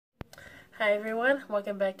Hi everyone,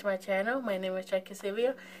 welcome back to my channel. My name is Jackie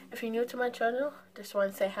Silvia. If you're new to my channel, just want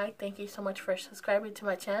to say hi. Thank you so much for subscribing to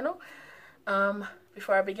my channel.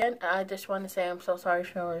 Before I begin, I just want to say I'm so sorry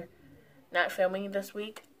for not filming this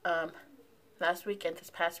week. Last week and this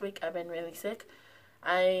past week I've been really sick.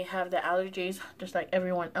 I have the allergies just like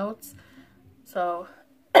everyone else. So,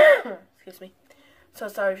 excuse me. So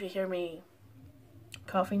sorry if you hear me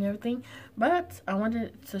coughing and everything. But I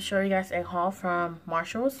wanted to show you guys a haul from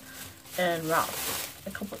Marshalls and Ralph's.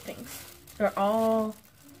 A couple things. They're all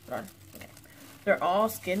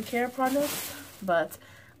skincare products, but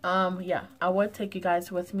yeah, I would take you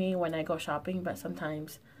guys with me when I go shopping, but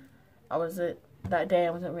sometimes that day I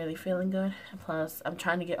wasn't really feeling good. Plus I'm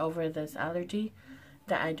trying to get over this allergy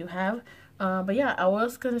that I do have. But yeah, I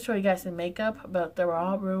was gonna show you guys the makeup, but they were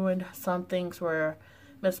all ruined. Some things were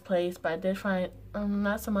misplaced, but I did find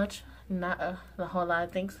not so much, not a whole lot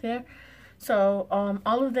of things here. So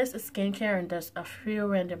all of this is skincare and just a few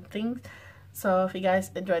random things. So if you guys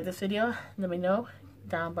enjoyed this video, let me know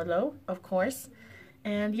down below, of course.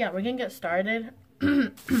 And yeah, we're gonna get started. I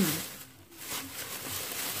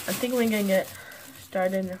think we're gonna get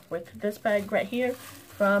started with this bag right here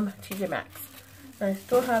from TJ Maxx. I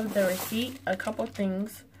still have the receipt, a couple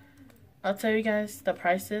things. I'll tell you guys the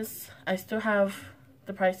prices. I still have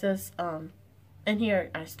the prices in here.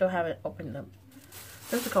 I still haven't opened them.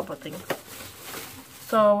 There's a couple things.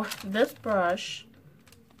 So this brush,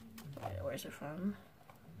 where's it from?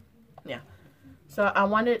 Yeah. So I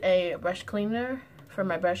wanted a brush cleaner for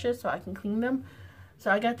my brushes so I can clean them.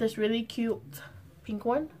 So I got this really cute pink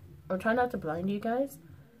one. I'm trying not to blind you guys,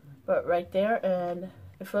 but right there, and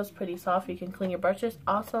it feels pretty soft. You can clean your brushes.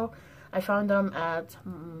 Also, I found them at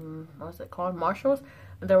what's it called, Marshalls.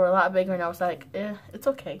 They were a lot bigger, and I was like, it's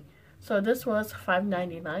okay. So this was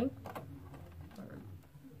 $5.99.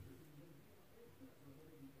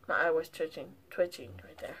 My eye was twitching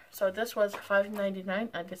right there. So this was $5.99.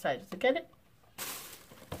 I decided to get it.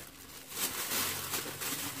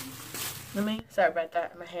 Sorry about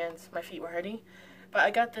that. My feet were hurting. But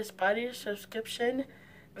I got this body subscription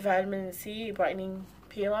vitamin C brightening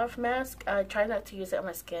peel off mask. I try not to use it on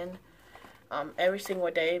my skin every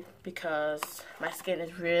single day because my skin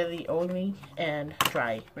is really oily and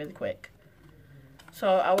dry really quick.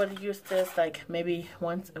 So I would use this like maybe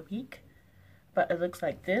once a week. But it looks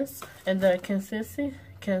like this, and the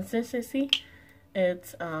consistency,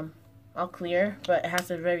 it's all clear, but it has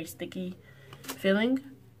a very sticky feeling,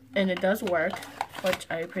 and it does work, which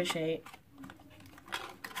I appreciate.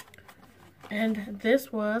 And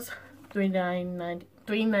this was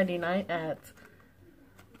 $3.99 at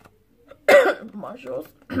Marshalls,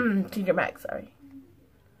 TJ Maxx, sorry.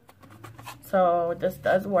 So this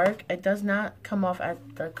does work. It does not come off as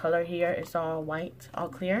the color here. It's all white, all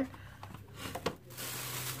clear.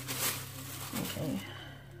 Okay,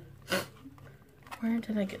 where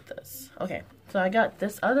did I get this? Okay, so I got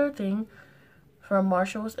this other thing from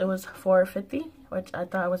Marshalls. It was $4.50, which I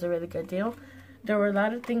thought was a really good deal. There were a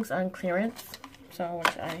lot of things on clearance, so I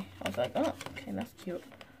was like, oh, okay, that's cute.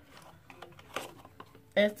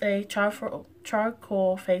 It's a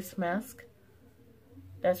charcoal face mask.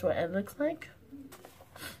 That's what it looks like.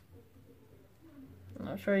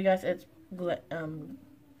 I'll show you guys. It's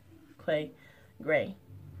clay gray.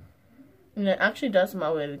 And it actually does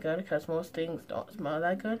smell really good because most things don't smell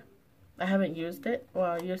that good. I haven't used it. Well,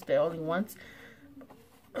 I used it only once.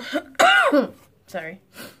 Sorry.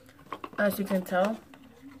 As you can tell,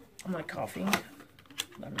 I'm like coughing. I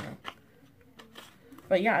don't know.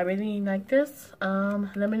 But yeah, I really like this.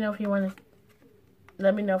 Let me know if you want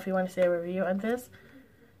to see a review on this.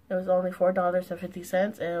 It was only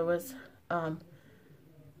 $4.50, and it was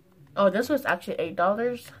oh, this was actually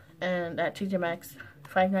 $8, and at TJ Maxx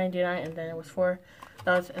 $5.99, and then it was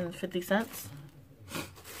 $4.50.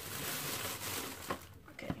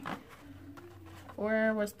 Okay,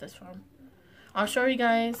 where was this from? I'll show you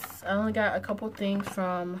guys. I only got a couple things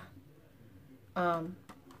from hold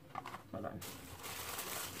on.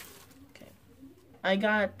 Okay, I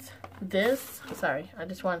got this. Sorry, I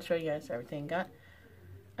just want to show you guys everything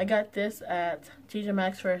I got this at TJ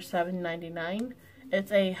Maxx for $7.99.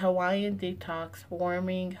 It's a Hawaiian Detox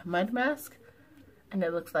Warming Mud Mask. And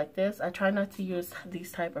it looks like this. I try not to use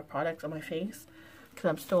these type of products on my face because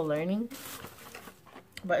I'm still learning.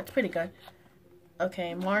 But it's pretty good.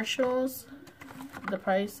 Okay, Marshalls. The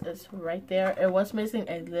price is right there. It was missing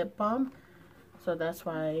a lip balm, so that's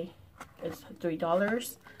why it's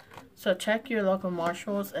 $3. So check your local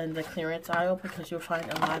Marshalls and the clearance aisle because you'll find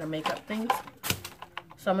a lot of makeup things.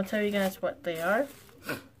 So I'm going to tell you guys what they are.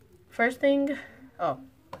 First thing, oh,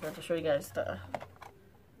 I have to show you guys the,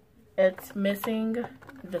 it's missing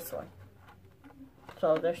this one.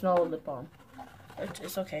 so there's no lip balm, which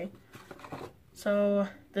is okay. So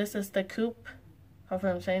this is the Coupe,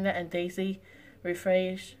 hopefully I'm saying that, and Daisy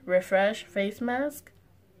Refresh face mask.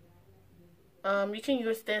 You can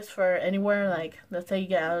use this for anywhere, like let's say you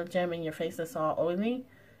get out of the gym and your face is all oily.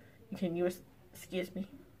 You can use, excuse me.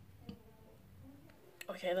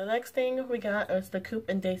 Okay, the next thing we got is the Coupe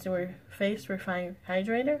and Daisy Face Refine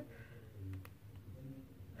Hydrator.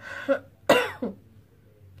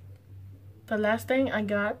 The last thing I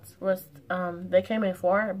got was, they came in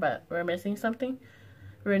 4, but we're missing something.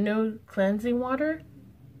 Renewed Cleansing Water.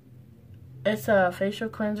 It's a facial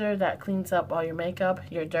cleanser that cleans up all your makeup,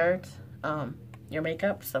 your dirt, your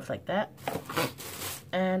makeup, stuff like that.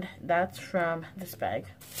 And that's from this bag.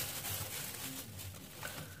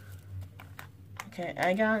 Okay,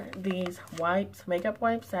 I got these wipes, makeup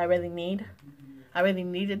wipes that I really need. I really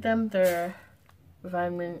needed them. They're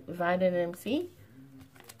vitamin C.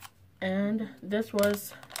 And this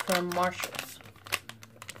was from Marshalls.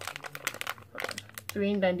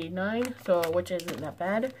 $3.99, so which isn't that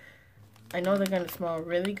bad. I know they're gonna smell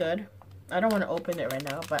really good. I don't want to open it right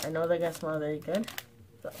now, but I know they're gonna smell really good.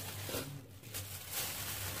 So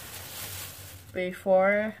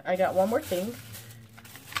before I got one more thing.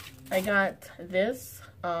 I got this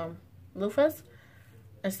loofahs.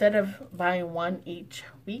 Instead of buying one each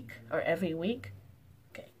week or every week,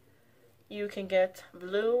 okay, you can get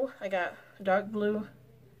blue. I got dark blue,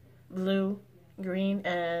 blue, green,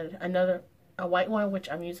 and a white one, which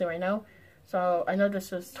I'm using right now. So I know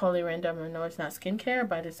this was totally random. I know it's not skincare,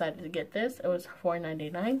 but I decided to get this. It was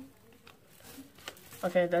 $4.99.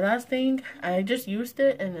 Okay, the last thing, I just used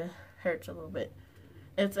it and it hurts a little bit.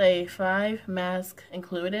 It's a 5 mask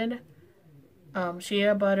included.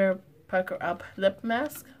 Shea Butter Pucker Up Lip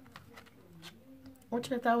Mask.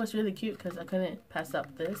 Which I thought was really cute because I couldn't pass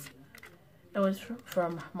up this. It was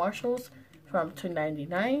from Marshalls from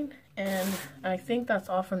 $2.99. And I think that's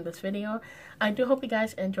all from this video. I do hope you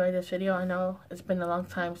guys enjoyed this video. I know it's been a long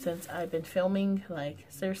time since I've been filming, like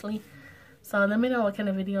seriously. So let me know what kind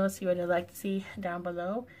of videos you would like to see down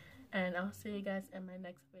below. And I'll see you guys in my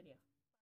next video.